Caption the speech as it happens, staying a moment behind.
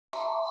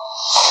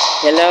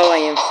Hello, I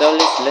am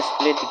Saulius. Let's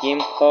play the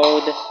game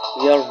called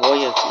Real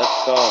Warriors. Let's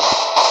go.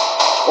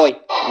 Oi,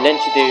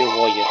 Legendary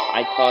Warriors.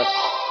 I thought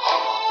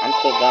I'm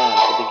so down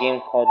for the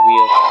game called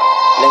Real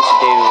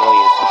Legendary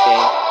Warriors,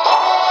 okay?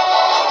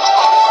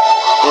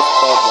 This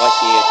called right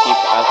here.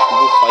 People ask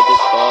who fight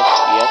this boss.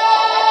 Yes.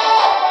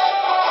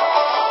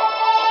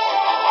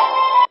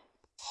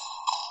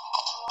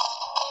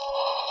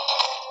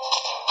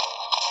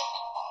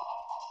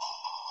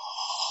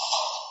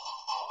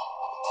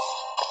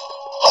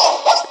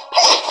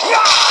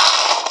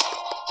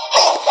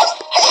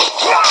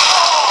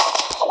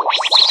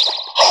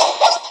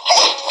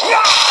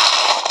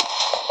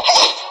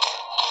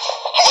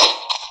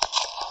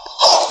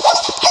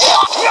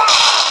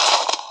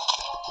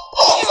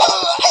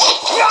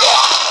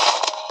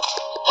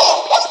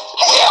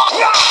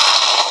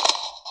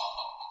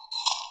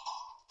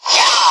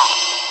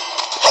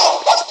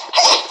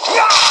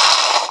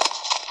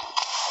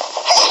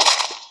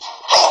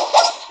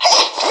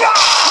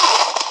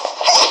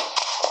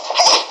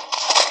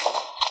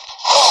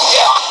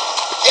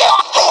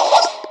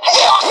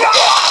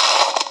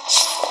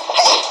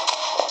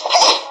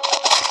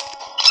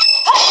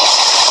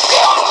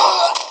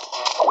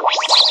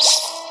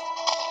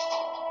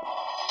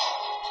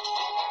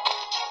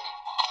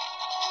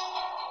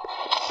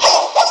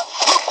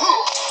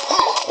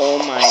 Oh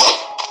my.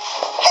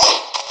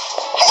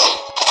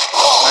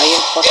 I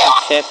am fucking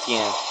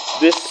champion.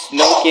 This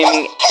Snow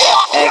Gaming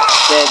X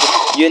said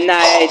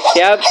United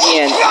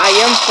Champion. I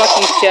am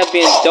fucking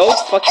champion. Don't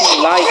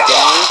fucking lie,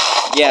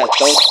 gang. Yeah,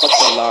 don't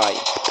fucking lie.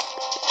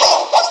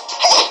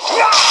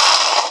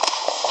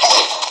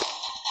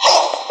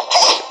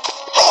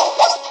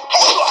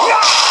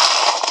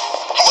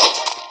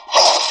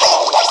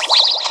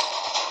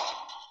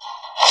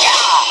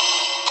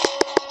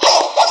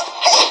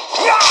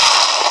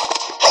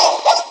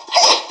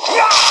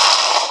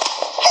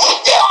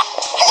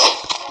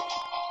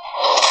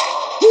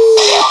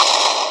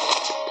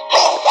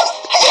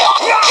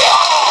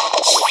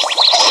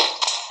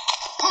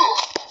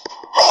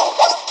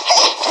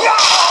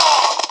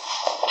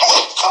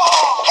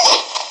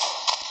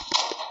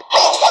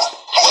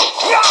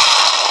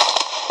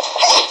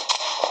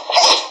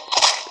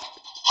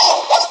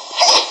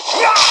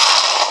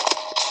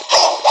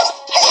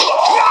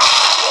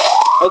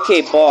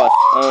 Okay, boss.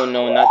 Oh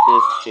no, not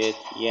this shit.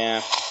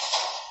 Yeah.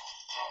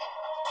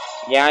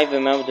 Yeah, I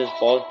remember this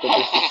boss, but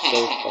this is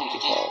so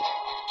fucking hard.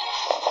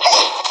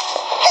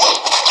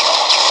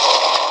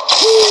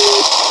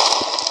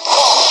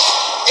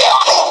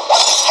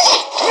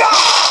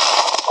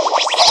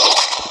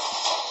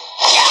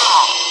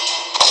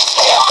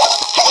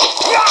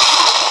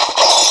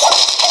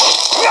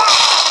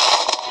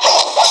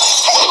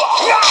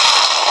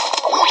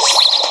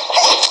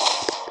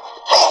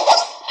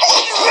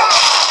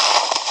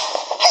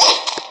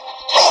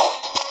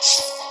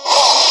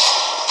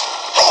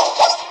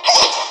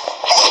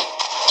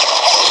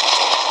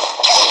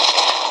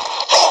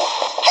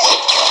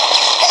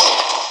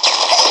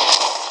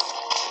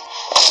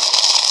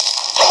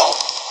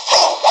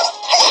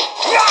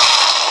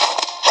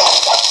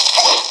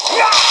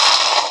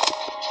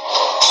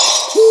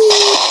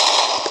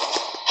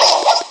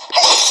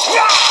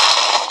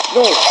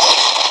 No!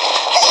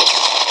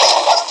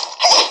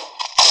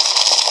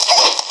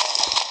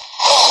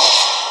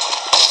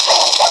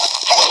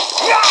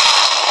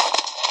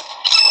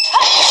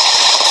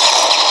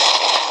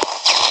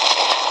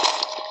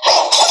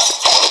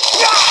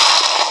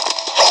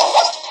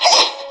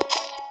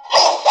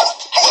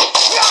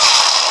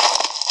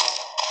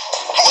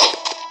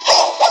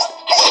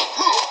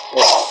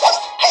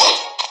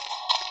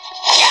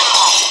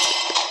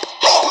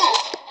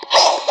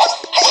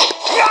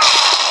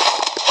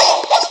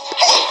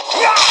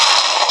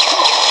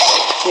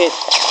 Shit.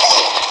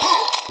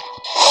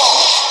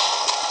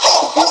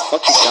 Did you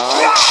fucking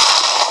die?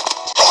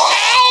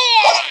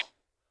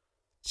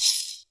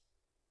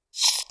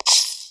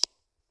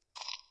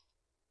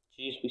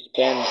 Jeez, we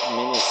spent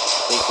minutes.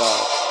 Thank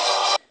God.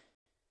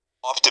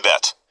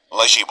 OptiBet.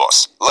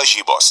 Lažybos,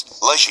 lažybos,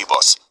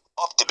 lažybos.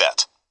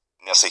 OptiBet.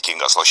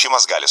 Nesaikingas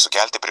lošimas gali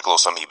sukelti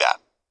priklausomybę.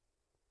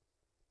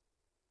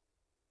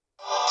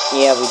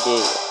 Yeah, we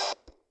did.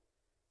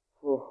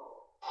 Whew.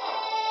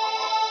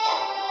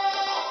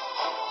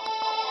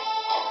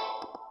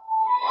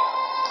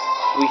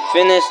 We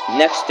finished.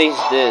 Next stage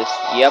this.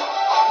 Yep,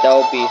 that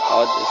will be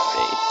hardest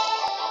stage.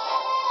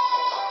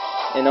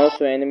 And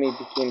also enemy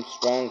became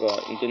stronger.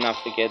 And do not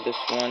forget this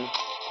one.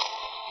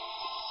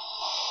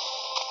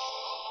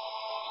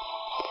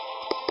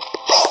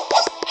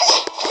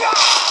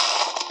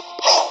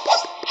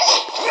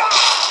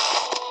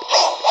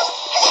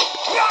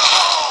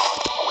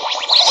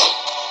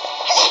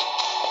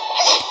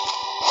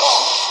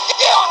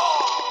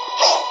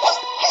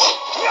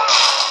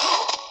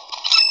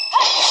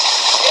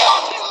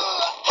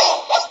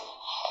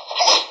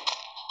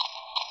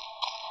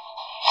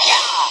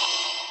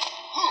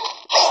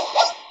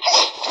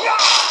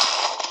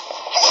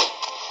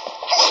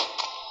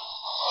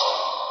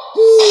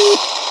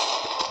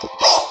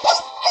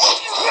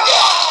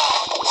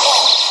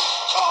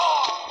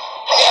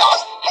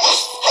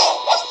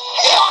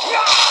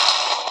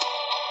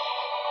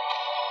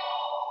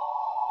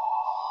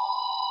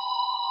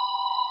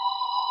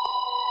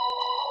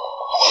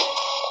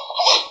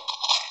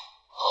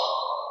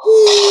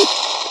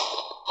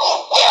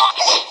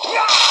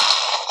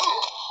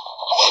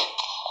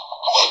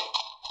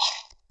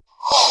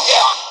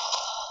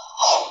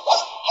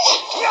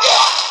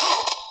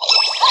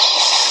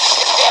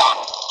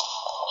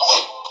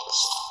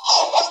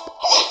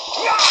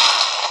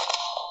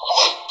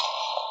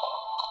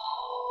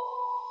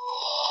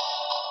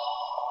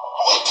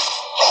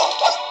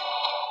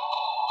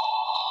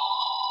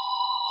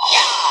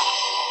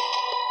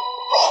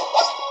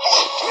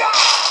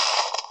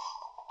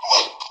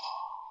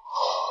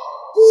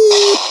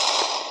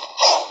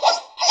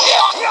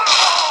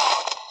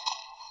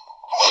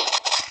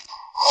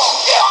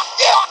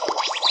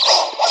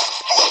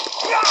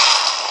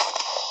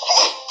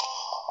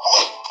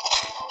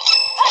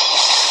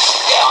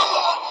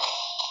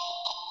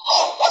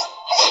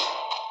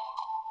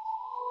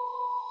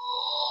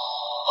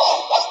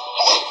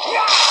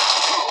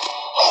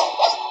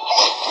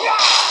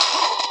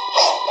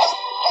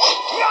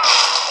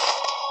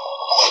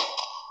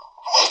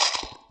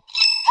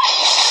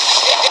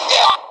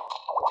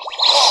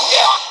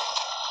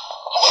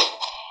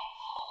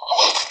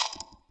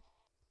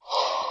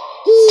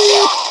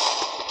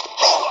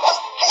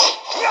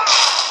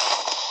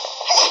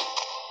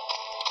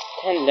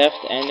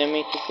 left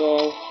enemy to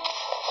go.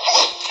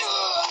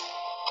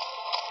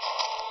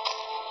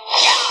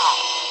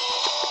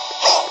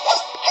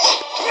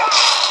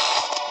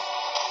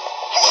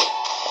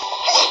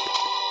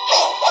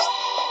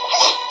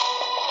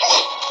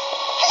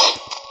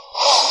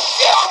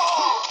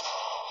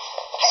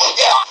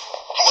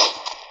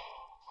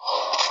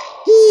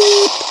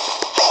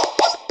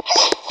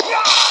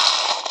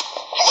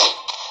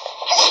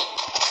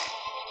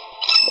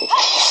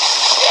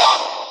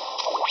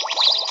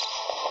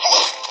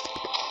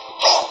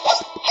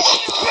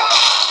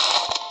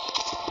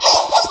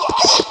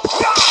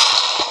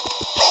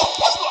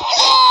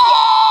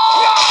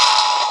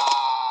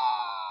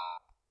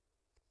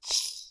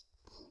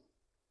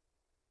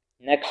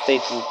 Next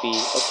stage will be,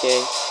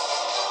 okay.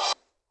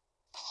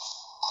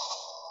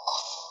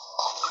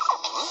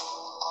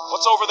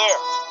 What's over there?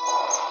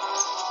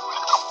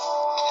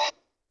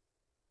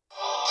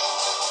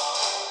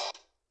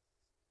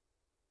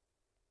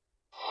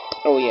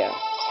 Oh yeah,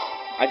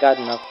 I got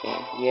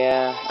nothing.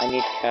 Yeah, I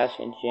need cash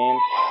and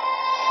gems.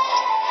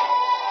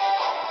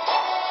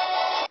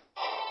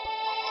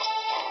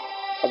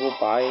 I will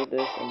buy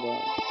this and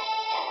then...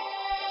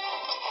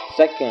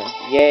 Second,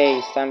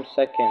 yay, Sam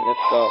second, let's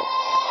go.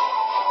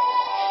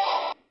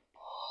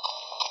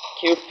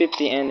 Kill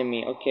 50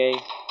 enemy, okay.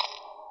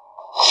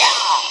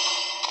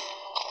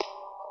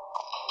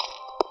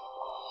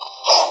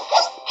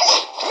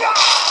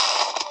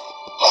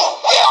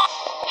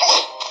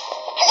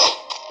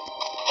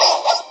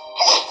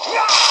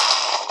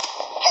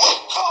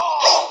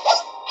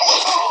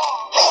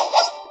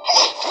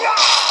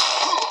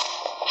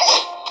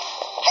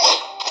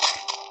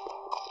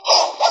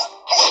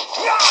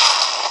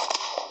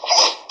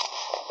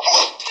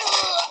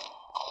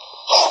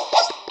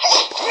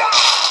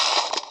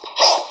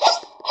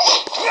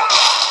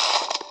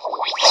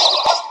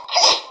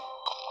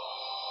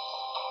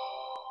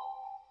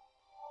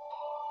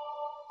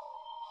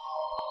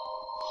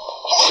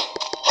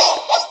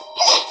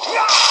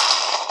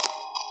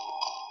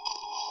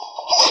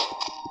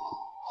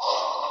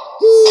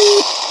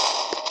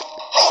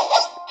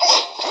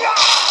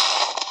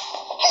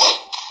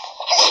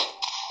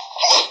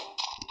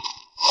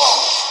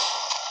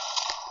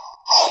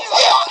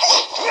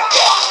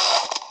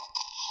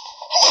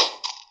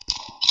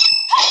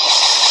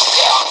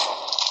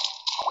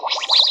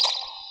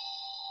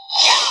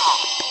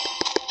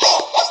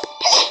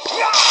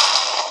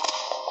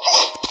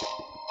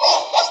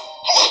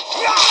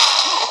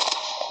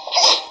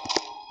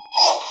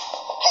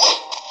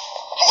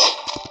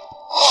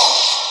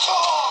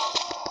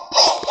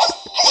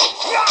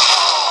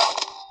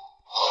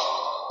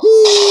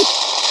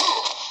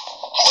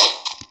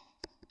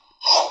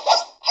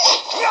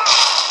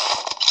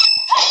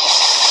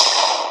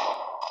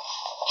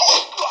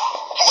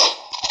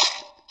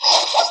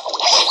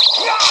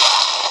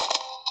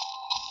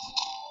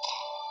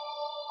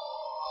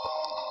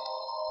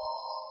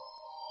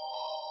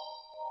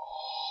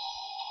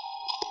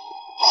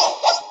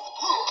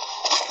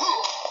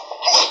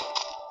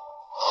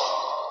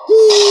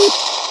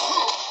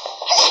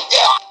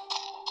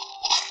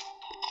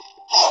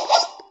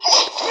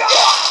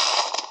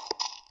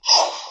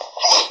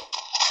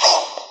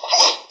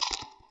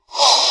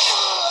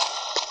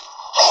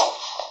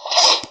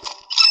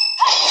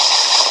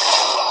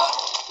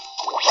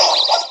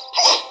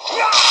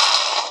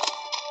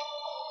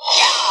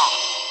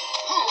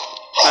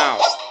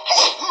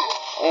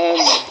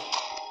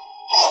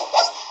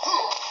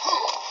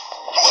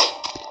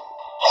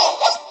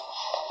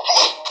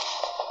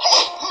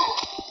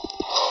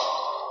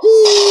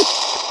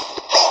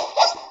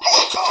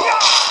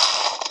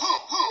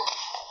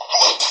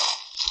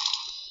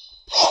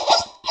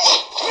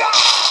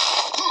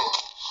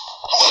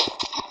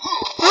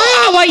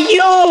 I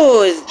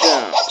used!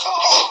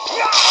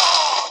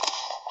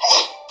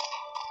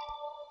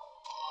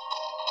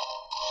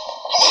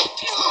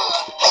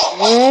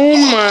 Oh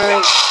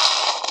my...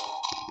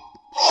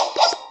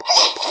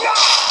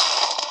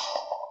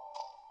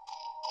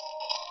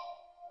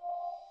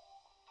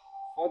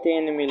 40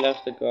 enemy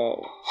left to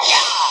go.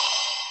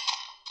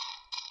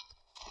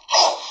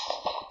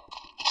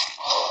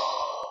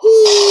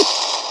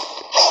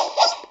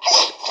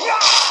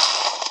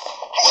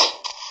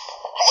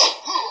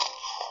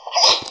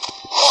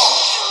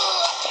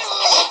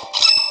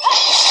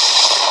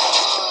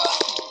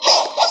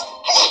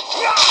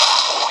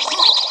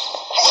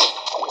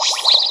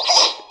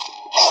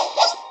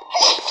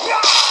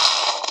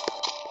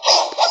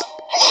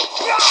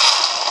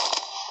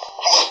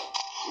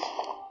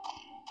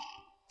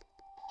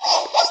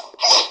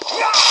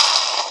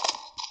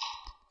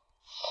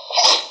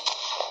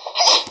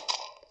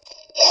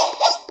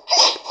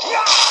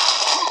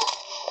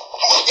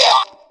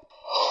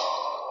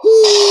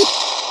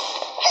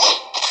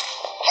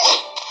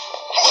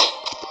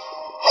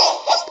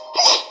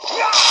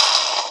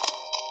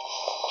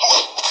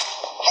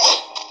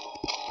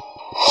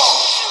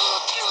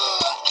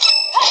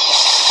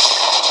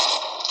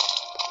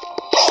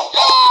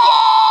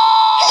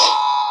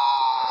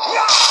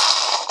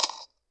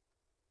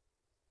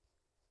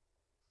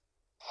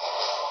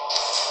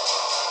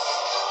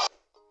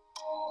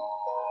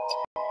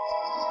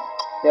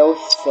 There were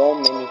so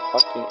many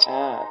fucking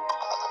ads.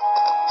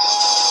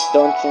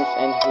 Dungeons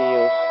and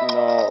Heroes,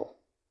 no.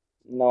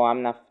 No,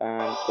 I'm not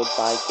fan.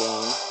 Goodbye,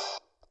 game.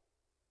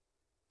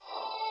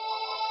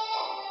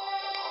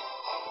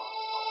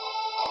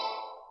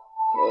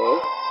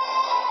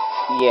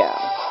 Yeah,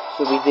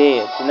 so we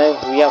did. So now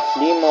we have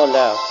 3 more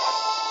left.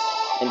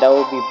 And that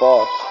will be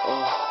boss.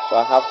 So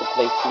I have to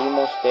play 3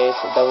 more stages,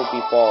 so that will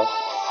be boss.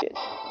 Shit.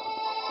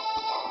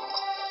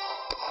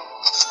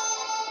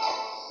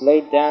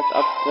 Blade Dance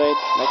upgrade.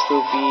 Next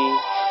will be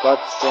God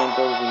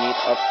Stranger, we need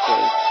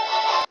upgrade.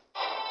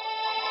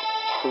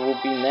 So will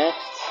be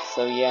next.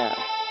 So yeah.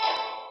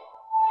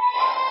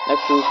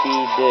 Next will be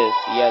this.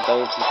 Yeah, that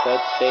will be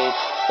 3rd stage,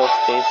 4th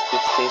stage,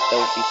 5th stage, that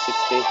will be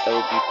 6th stage, that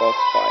will be boss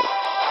fight.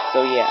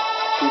 So yeah,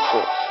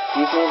 people,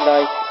 give me a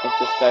like and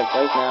subscribe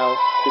right now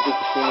to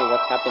continue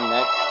what happened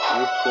next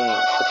real soon.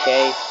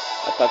 Okay?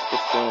 I'll talk to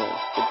you soon.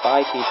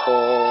 Goodbye,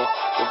 people.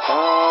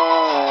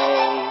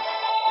 Goodbye.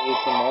 See you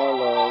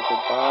tomorrow.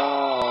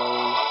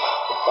 Goodbye.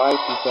 Goodbye,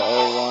 people,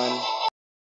 everyone.